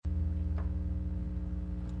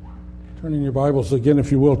Turn in your Bibles again,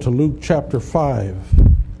 if you will, to Luke chapter 5.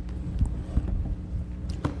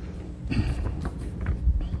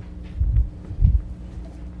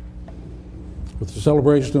 With the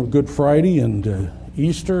celebration of Good Friday and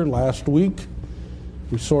Easter last week,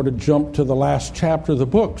 we sort of jumped to the last chapter of the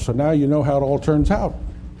book, so now you know how it all turns out.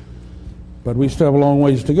 But we still have a long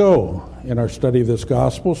ways to go in our study of this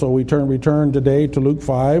gospel, so we return today to Luke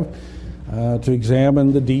 5 to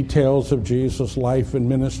examine the details of Jesus' life and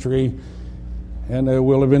ministry, and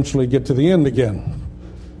we'll eventually get to the end again.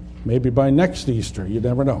 Maybe by next Easter, you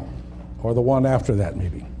never know, or the one after that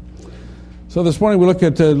maybe. So this morning we look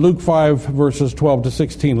at Luke 5 verses 12 to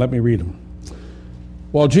 16. Let me read them.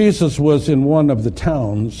 While Jesus was in one of the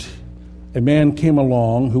towns, a man came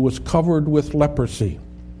along who was covered with leprosy.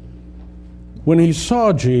 When he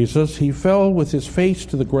saw Jesus, he fell with his face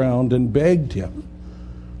to the ground and begged him,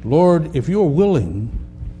 "Lord, if you are willing,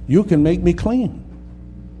 you can make me clean."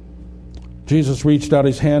 Jesus reached out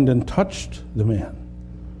his hand and touched the man.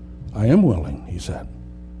 "I am willing," he said.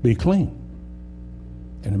 "Be clean."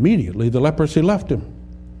 And immediately the leprosy left him.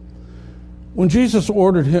 Then Jesus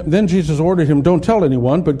ordered him, "Don't tell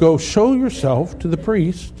anyone, but go show yourself to the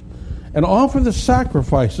priest and offer the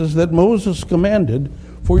sacrifices that Moses commanded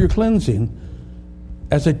for your cleansing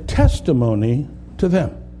as a testimony to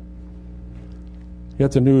them."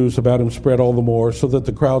 Yet the news about him spread all the more, so that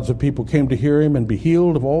the crowds of people came to hear him and be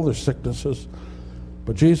healed of all their sicknesses.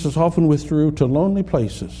 But Jesus often withdrew to lonely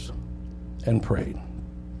places and prayed.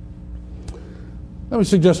 Let me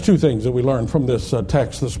suggest two things that we learn from this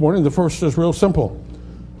text this morning. The first is real simple.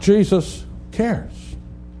 Jesus cares.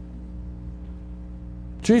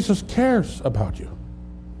 Jesus cares about you.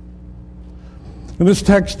 In this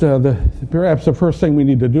text, perhaps the first thing we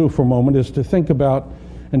need to do for a moment is to think about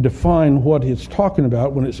and define what it's talking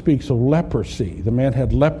about when it speaks of leprosy. The man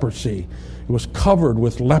had leprosy. He was covered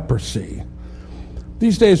with leprosy.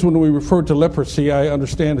 These days when we refer to leprosy, I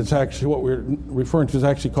understand it's actually what we're referring to is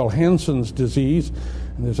actually called Hansen's disease.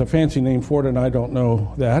 And there's a fancy name for it, and I don't know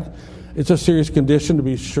that. It's a serious condition, to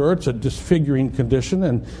be sure. It's a disfiguring condition,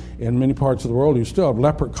 and in many parts of the world you still have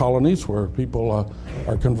leper colonies where people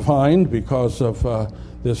are confined because of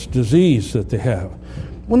this disease that they have.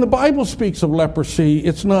 When the Bible speaks of leprosy,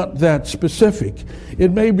 it's not that specific.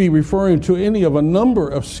 It may be referring to any of a number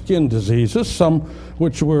of skin diseases, some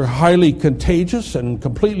which were highly contagious and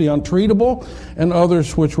completely untreatable, and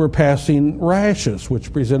others which were passing rashes,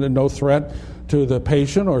 which presented no threat to the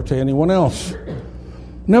patient or to anyone else.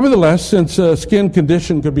 Nevertheless, since a skin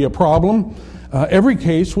condition could be a problem, every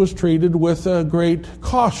case was treated with great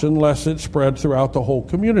caution lest it spread throughout the whole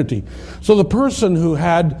community. So the person who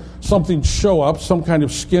had something show up, some kind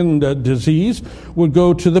of skin disease, would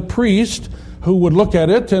go to the priest who would look at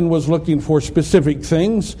it and was looking for specific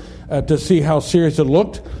things to see how serious it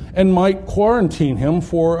looked, and might quarantine him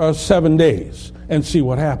for 7 days and see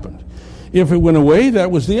what happened. If it went away, that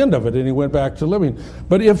was the end of it, and he went back to living.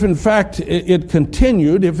 But if, in fact, it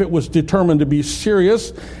continued, if it was determined to be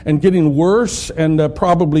serious and getting worse and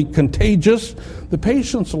probably contagious, the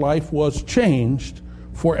patient's life was changed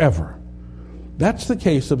forever. That's the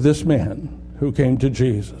case of this man who came to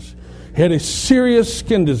Jesus. He had a serious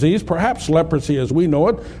skin disease, perhaps leprosy as we know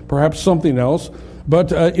it, perhaps something else,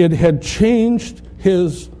 but it had changed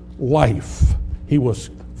his life. He was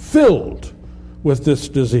filled with this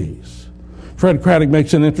disease. Fred Craddock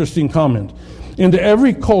makes an interesting comment. Into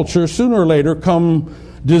every culture, sooner or later, come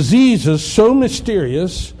diseases so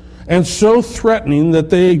mysterious and so threatening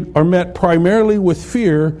that they are met primarily with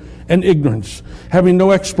fear and ignorance. Having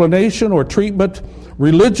no explanation or treatment,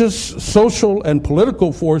 religious, social, and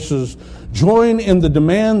political forces join in the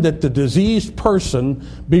demand that the diseased person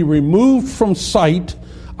be removed from sight,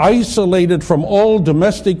 isolated from all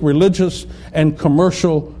domestic, religious, and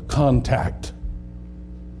commercial contact.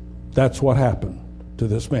 That's what happened to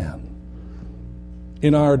this man.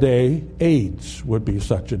 In our day, AIDS would be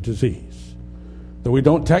such a disease. Though we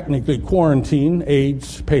don't technically quarantine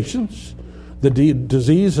AIDS patients, the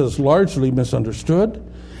disease is largely misunderstood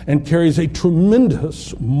and carries a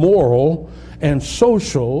tremendous moral and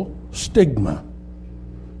social stigma,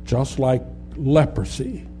 just like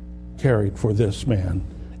leprosy carried for this man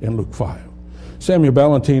in Luke 5. Samuel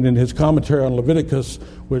Ballantine, in his commentary on Leviticus,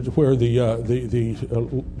 where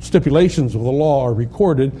the stipulations of the law are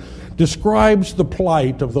recorded, describes the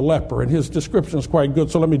plight of the leper, and his description is quite good,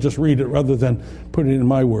 so let me just read it rather than put it in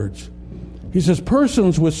my words. He says,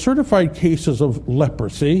 "Persons with certified cases of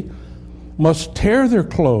leprosy must tear their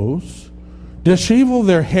clothes, dishevel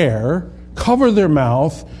their hair, cover their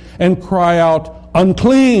mouth, and cry out,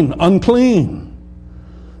 'Unclean, unclean.'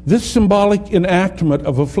 This symbolic enactment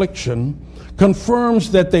of affliction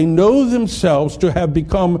confirms that they know themselves to have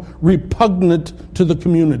become repugnant to the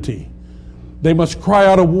community. They must cry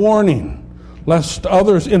out a warning, lest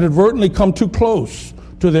others inadvertently come too close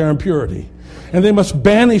to their impurity. And they must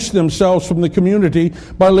banish themselves from the community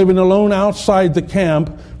by living alone outside the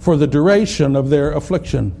camp for the duration of their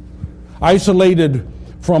affliction. Isolated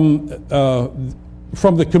from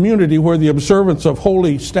the community where the observance of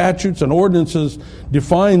holy statutes and ordinances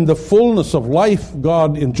define the fullness of life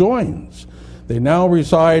God enjoins, they now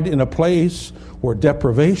reside in a place where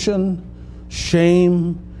deprivation,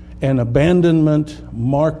 shame, and abandonment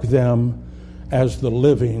mark them as the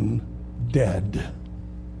living dead.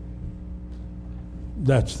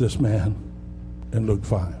 That's this man in Luke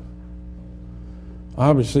 5.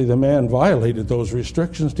 Obviously, the man violated those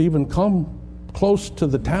restrictions to even come close to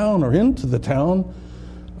the town or into the town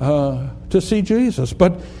to see Jesus.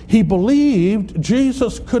 But he believed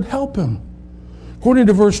Jesus could help him. According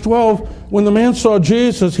to verse 12, when the man saw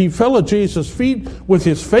Jesus, he fell at Jesus' feet with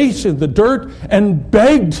his face in the dirt and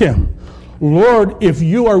begged him, "Lord, if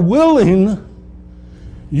you are willing,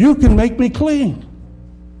 you can make me clean."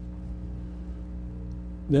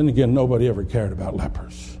 Then again, nobody ever cared about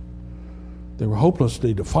lepers. They were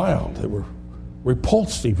hopelessly defiled. They were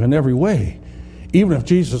repulsive in every way. Even if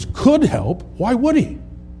Jesus could help, why would he?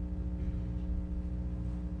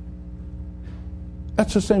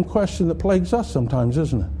 That's the same question that plagues us sometimes,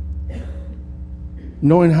 isn't it?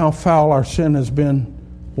 Knowing how foul our sin has been,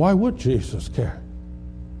 why would Jesus care?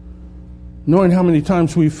 Knowing how many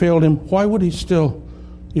times we failed him, why would he still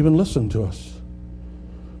even listen to us?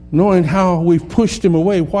 Knowing how we've pushed him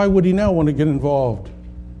away, why would he now want to get involved?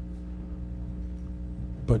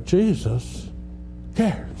 But Jesus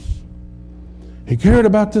cares. He cared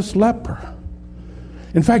about this leper.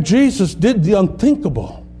 In fact, Jesus did the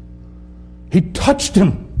unthinkable. He touched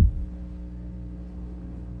him,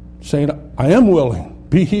 saying, "I am willing,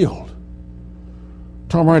 be healed."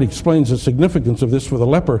 Tom Wright explains the significance of this for the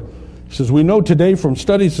leper. He says, "We know today from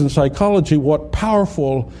studies in psychology what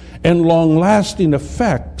powerful and long-lasting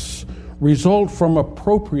effects result from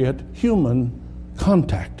appropriate human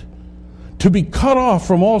contact. To be cut off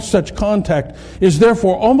from all such contact is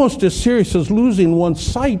therefore almost as serious as losing one's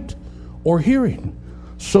sight or hearing.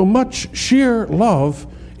 So much sheer love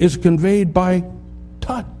is conveyed by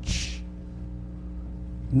touch."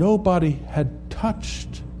 Nobody had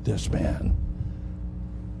touched this man,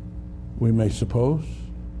 we may suppose,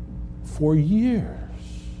 for years.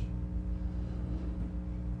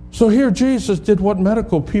 So here Jesus did what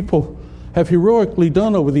medical people have heroically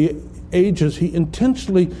done over the ages. He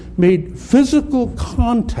intentionally made physical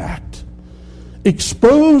contact,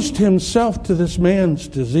 exposed himself to this man's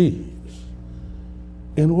disease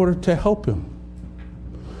in order to help him.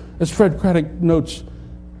 As Fred Craddock notes,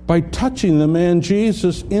 by touching the man,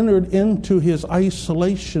 Jesus entered into his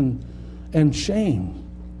isolation and shame.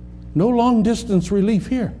 No long-distance relief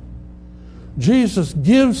here. Jesus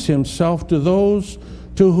gives himself to those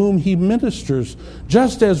to whom he ministers,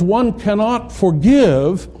 just as one cannot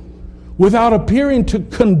forgive without appearing to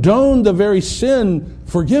condone the very sin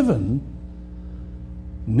forgiven.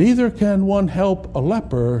 Neither can one help a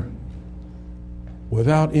leper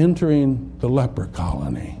without entering the leper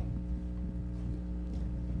colony.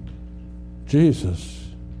 Jesus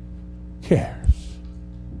cares.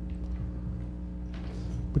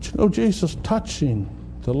 But you know, Jesus touching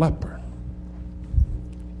the leper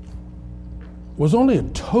was only a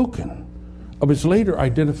token of his later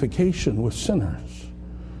identification with sinners,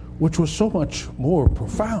 which was so much more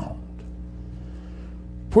profound.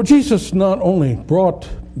 For Jesus not only brought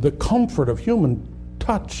the comfort of human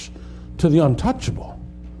touch to the untouchable,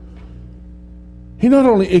 he not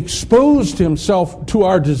only exposed himself to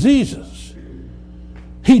our diseases,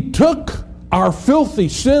 he took our filthy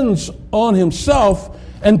sins on himself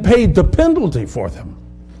and paid the penalty for them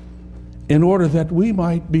in order that we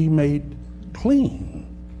might be made clean.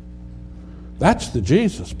 That's the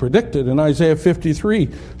Jesus predicted in Isaiah 53.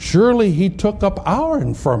 Surely he took up our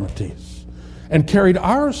infirmities and carried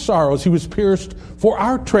our sorrows. He was pierced for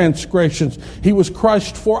our transgressions. He was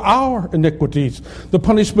crushed for our iniquities. The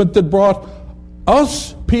punishment that brought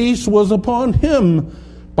us peace was upon him.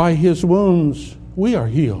 By his wounds we are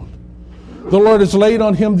healed. The Lord has laid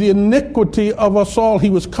on him the iniquity of us all. He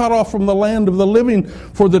was cut off from the land of the living.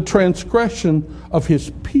 For the transgression of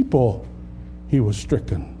his people he was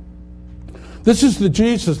stricken. This is the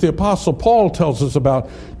Jesus the Apostle Paul tells us about.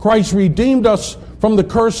 Christ redeemed us from the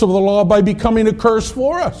curse of the law by becoming a curse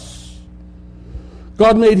for us.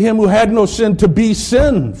 God made him who had no sin to be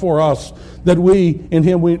sin for us, that we in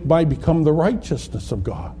him we might become the righteousness of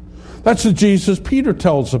God. That's the Jesus Peter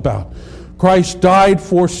tells about. Christ died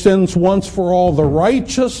for sins once for all, the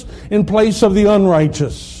righteous in place of the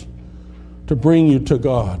unrighteous, to bring you to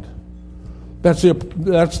God. That's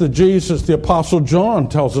the Jesus the Apostle John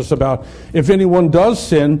tells us about. If anyone does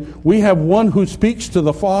sin, we have one who speaks to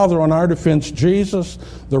the Father on our defense, Jesus,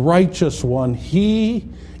 the righteous one. He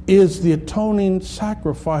is the atoning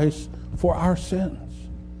sacrifice for our sins.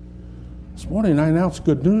 This morning I announce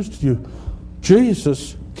good news to you.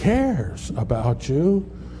 Jesus cares about you.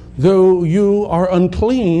 Though you are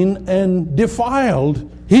unclean and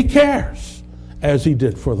defiled, he cares, as he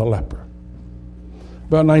did for the leper.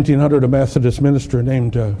 About 1900, a Methodist minister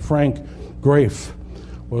named Frank Grafe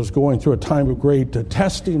was going through a time of great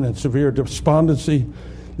testing and severe despondency.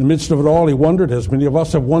 In the midst of it all, he wondered, as many of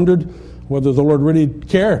us have wondered, whether the Lord really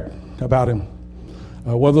cared about him,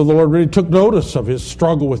 whether the Lord really took notice of his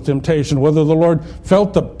struggle with temptation, whether the Lord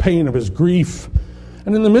felt the pain of his grief.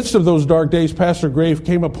 And in the midst of those dark days, Pastor Grafe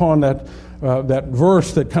came upon that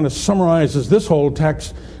verse that kind of summarizes this whole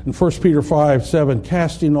text in 1 Peter 5:7,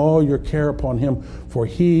 casting all your care upon him, for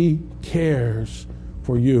he cares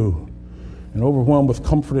for you. And overwhelmed with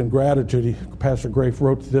comfort and gratitude, Pastor Grafe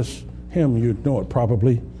wrote this hymn. You'd know it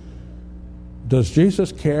probably. Does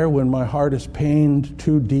Jesus care when my heart is pained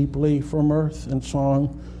too deeply for mirth and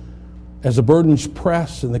song? As the burdens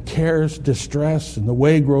press and the cares distress and the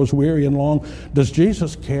way grows weary and long, does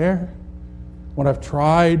Jesus care when I've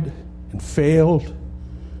tried and failed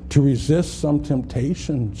to resist some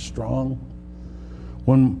temptation strong?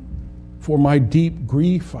 When for my deep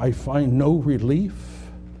grief I find no relief,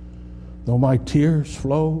 though my tears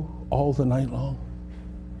flow all the night long?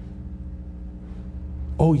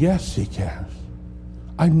 Oh yes, he cares.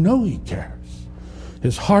 I know he cares.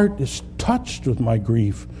 His heart is touched with my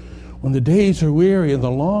grief. When the days are weary and the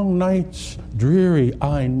long nights dreary,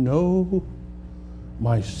 I know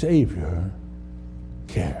my Savior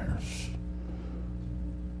cares.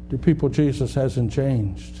 Dear people, Jesus hasn't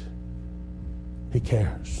changed. He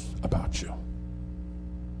cares about you.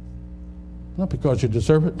 Not because you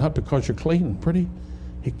deserve it, not because you're clean and pretty.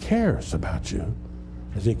 He cares about you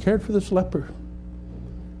as he cared for this leper.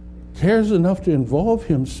 Cares enough to involve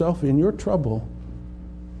himself in your trouble,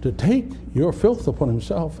 to take your filth upon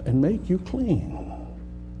himself and make you clean.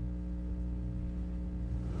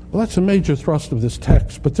 Well, that's a major thrust of this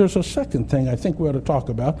text, but there's a second thing I think we ought to talk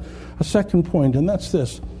about, a second point, and that's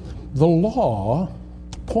this. The law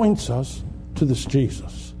points us to this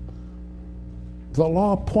Jesus. The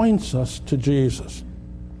law points us to Jesus.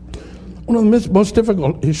 One of the most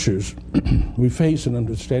difficult issues we face in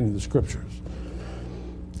understanding the Scriptures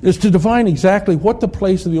is to define exactly what the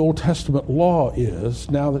place of the Old Testament law is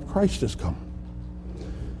now that Christ has come.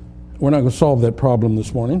 We're not going to solve that problem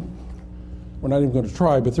this morning. We're not even going to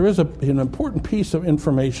try, but there is an important piece of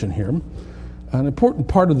information here, an important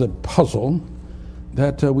part of the puzzle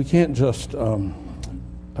that we can't just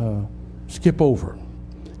skip over.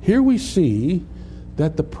 Here we see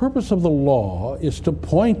that the purpose of the law is to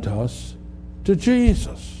point us to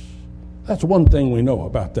Jesus. That's one thing we know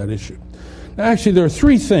about that issue. Now, actually, there are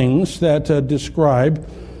three things that describe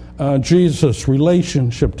Jesus'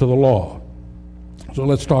 relationship to the law. So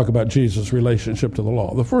let's talk about Jesus' relationship to the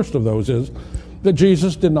law. The first of those is that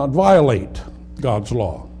Jesus did not violate God's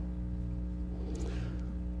law.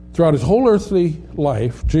 Throughout his whole earthly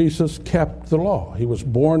life, Jesus kept the law. He was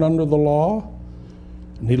born under the law,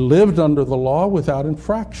 and he lived under the law without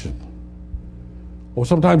infraction. Or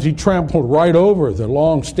sometimes he trampled right over the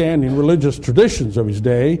long-standing religious traditions of his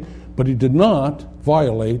day, but he did not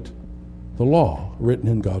violate the law written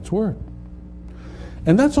in God's Word.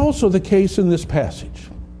 And that's also the case in this passage.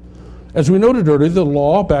 As we noted earlier, the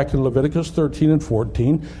law back in Leviticus 13 and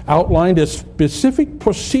 14 outlined a specific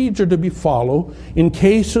procedure to be followed in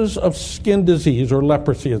cases of skin disease, or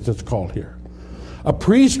leprosy as it's called here. A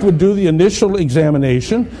priest would do the initial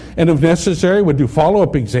examination, and if necessary would do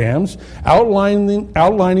follow-up exams outlining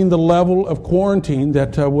the level of quarantine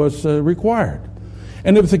that was required.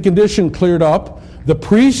 And if the condition cleared up, the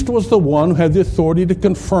priest was the one who had the authority to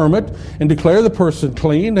confirm it and declare the person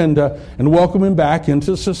clean and welcome him back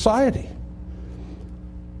into society.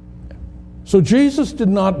 So Jesus did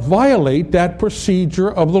not violate that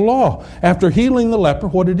procedure of the law. After healing the leper,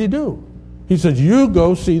 what did he do? He said, you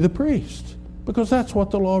go see the priest, because that's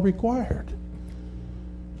what the law required.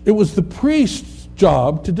 It was the priest's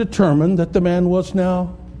job to determine that the man was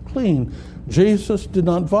now clean. Jesus did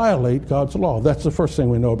not violate God's law. That's the first thing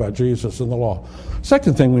we know about Jesus and the law.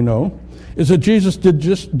 Second thing we know is that Jesus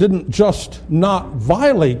didn't just not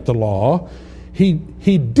violate the law. He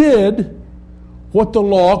did what the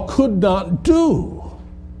law could not do.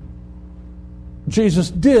 Jesus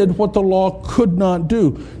did what the law could not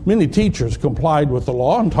do. Many teachers complied with the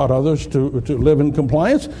law and taught others to live in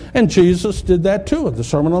compliance, and Jesus did that too at the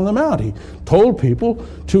Sermon on the Mount. He told people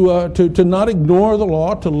to not ignore the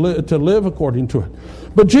law, to live according to it.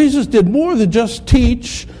 But Jesus did more than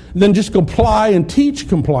just comply and teach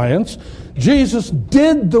compliance. Jesus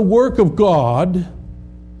did the work of God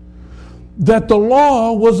that the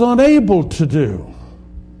law was unable to do.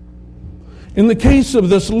 In the case of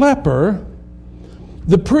this leper,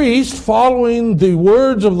 the priest, following the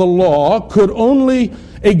words of the law, could only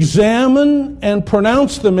examine and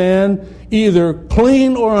pronounce the man either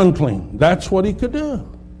clean or unclean. That's what he could do.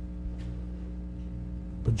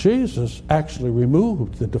 But Jesus actually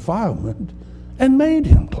removed the defilement and made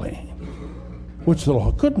him clean, which the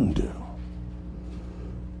law couldn't do.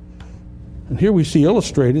 And here we see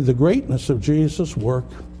illustrated the greatness of Jesus' work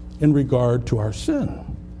in regard to our sin.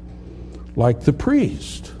 Like the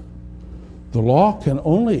priest, the law can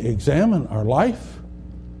only examine our life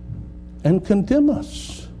and condemn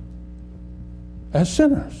us as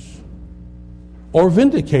sinners, or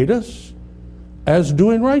vindicate us as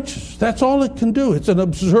doing righteous. That's all it can do. It's an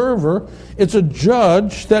observer. It's a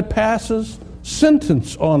judge that passes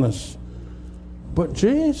sentence on us. But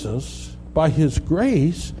Jesus, by his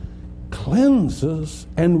grace, cleanses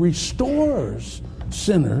and restores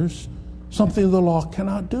sinners, something the law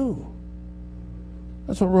cannot do.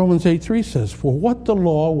 That's what Romans 8:3 says. For what the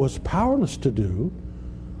law was powerless to do,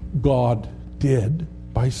 God did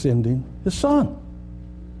by sending his Son.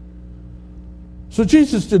 So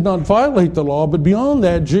Jesus did not violate the law, but beyond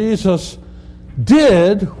that, Jesus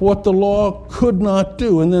did what the law could not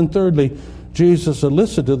do. And then thirdly, Jesus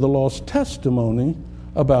elicited the law's testimony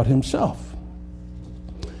about himself.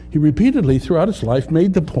 He repeatedly throughout his life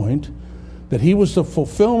made the point that he was the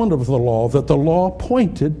fulfillment of the law, that the law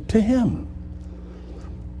pointed to him.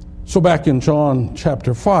 So back in John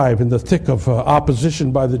chapter 5, in the thick of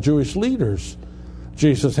opposition by the Jewish leaders,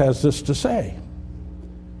 Jesus has this to say.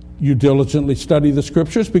 You diligently study the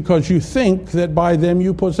scriptures because you think that by them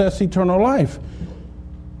you possess eternal life.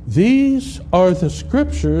 These are the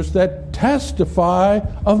scriptures that testify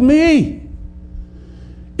of me.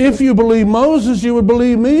 If you believe Moses, you would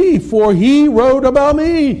believe me, for he wrote about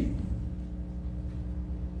me.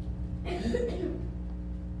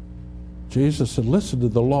 Jesus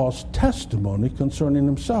elicited the law's testimony concerning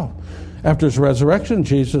himself. After his resurrection,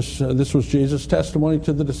 this was Jesus' testimony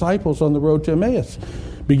to the disciples on the road to Emmaus.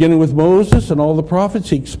 Beginning with Moses and all the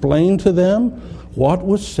prophets, he explained to them what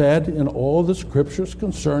was said in all the scriptures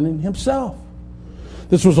concerning himself.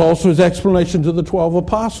 This was also his explanation to the 12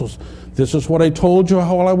 apostles. This is what I told you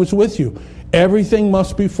while I was with you. Everything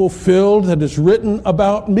must be fulfilled that is written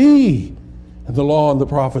about me in the law and the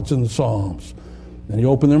prophets and the Psalms. And he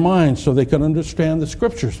opened their minds so they could understand the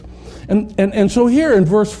scriptures. And so here in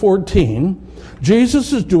verse 14,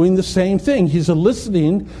 Jesus is doing the same thing. He's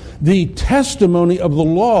eliciting the testimony of the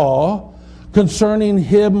law concerning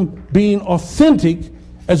him being authentic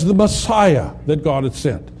as the Messiah that God had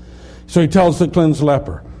sent. So he tells the cleansed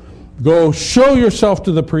leper, go show yourself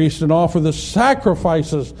to the priest and offer the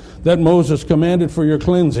sacrifices that Moses commanded for your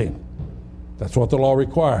cleansing. That's what the law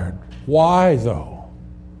required. Why, though?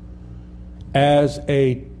 As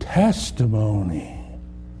a testimony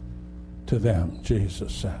to them,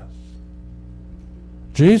 Jesus says.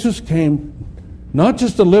 Jesus came not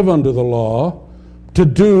just to live under the law, to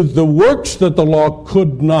do the works that the law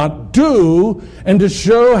could not do, and to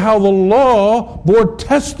show how the law bore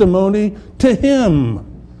testimony to him.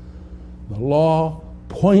 The law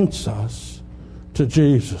points us to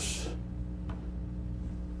Jesus.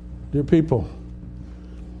 Dear people,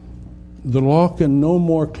 the law can no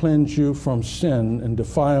more cleanse you from sin and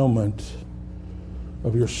defilement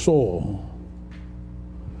of your soul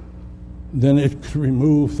than it could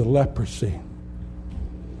remove the leprosy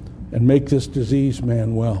and make this diseased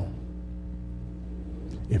man well.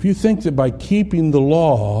 If you think that by keeping the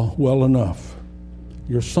law well enough,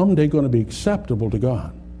 you're someday going to be acceptable to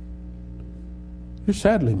God, you're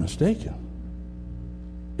sadly mistaken.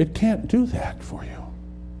 It can't do that for you.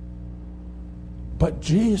 But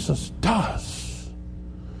Jesus does.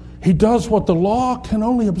 He does what the law can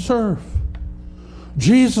only observe.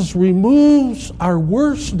 Jesus removes our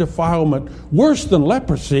worst defilement, worse than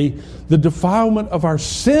leprosy, the defilement of our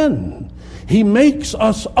sin. He makes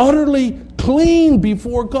us utterly clean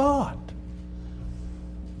before God.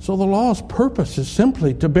 So the law's purpose is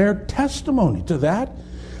simply to bear testimony to that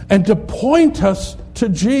and to point us to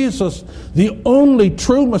Jesus, the only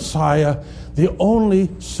true Messiah, the only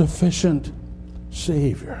sufficient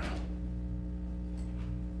Savior.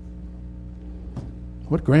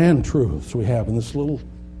 What grand truths we have in this little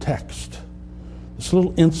text This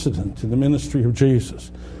little incident in the ministry of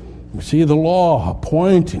Jesus. We see the law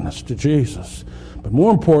pointing us to Jesus. But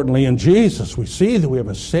more importantly, in Jesus, we see that we have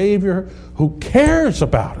a Savior who cares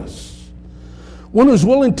about us. One who's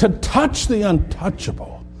willing to touch the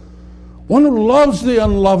untouchable. One who loves the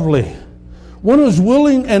unlovely. One who's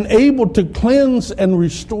willing and able to cleanse and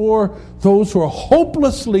restore those who are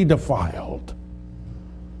hopelessly defiled.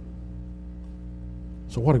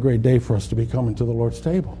 So what a great day for us to be coming to the Lord's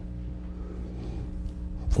table.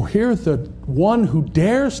 For here the one who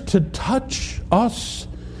dares to touch us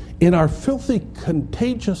in our filthy,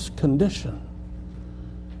 contagious condition,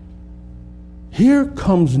 here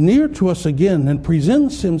comes near to us again and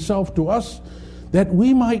presents himself to us that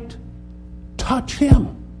we might touch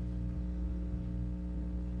him,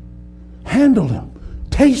 handle him,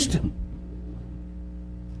 taste him,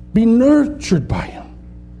 be nurtured by him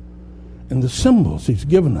and the symbols he's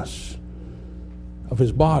given us of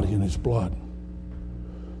his body and his blood.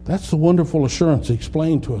 That's the wonderful assurance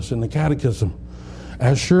explained to us in the Catechism.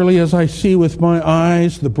 As surely as I see with my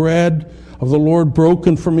eyes the bread of the Lord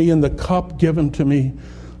broken for me and the cup given to me,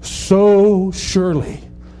 so surely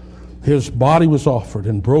his body was offered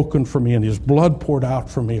and broken for me and his blood poured out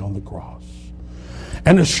for me on the cross.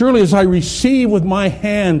 And as surely as I receive with my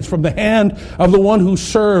hands from the hand of the one who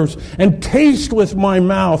serves and taste with my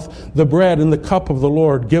mouth the bread and the cup of the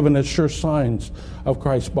Lord given as sure signs of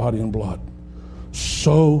Christ's body and blood,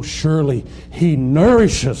 so surely he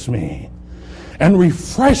nourishes me and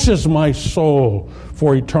refreshes my soul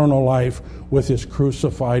for eternal life with his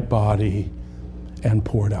crucified body and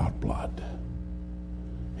poured out blood.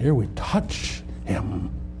 Here we touch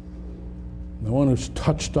him, the one who's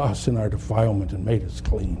touched us in our defilement and made us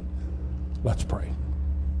clean. Let's pray.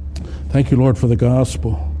 Thank you, Lord, for the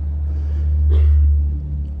gospel.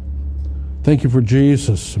 Thank you for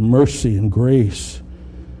Jesus' mercy and grace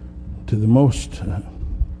to the most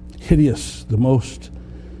hideous, the most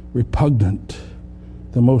repugnant,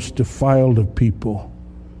 the most defiled of people.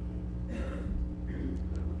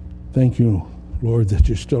 Thank you, Lord, that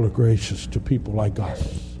you still are gracious to people like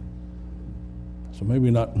us. So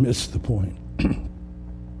maybe not miss the point.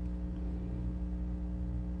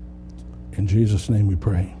 In Jesus' name we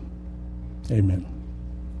pray. Amen.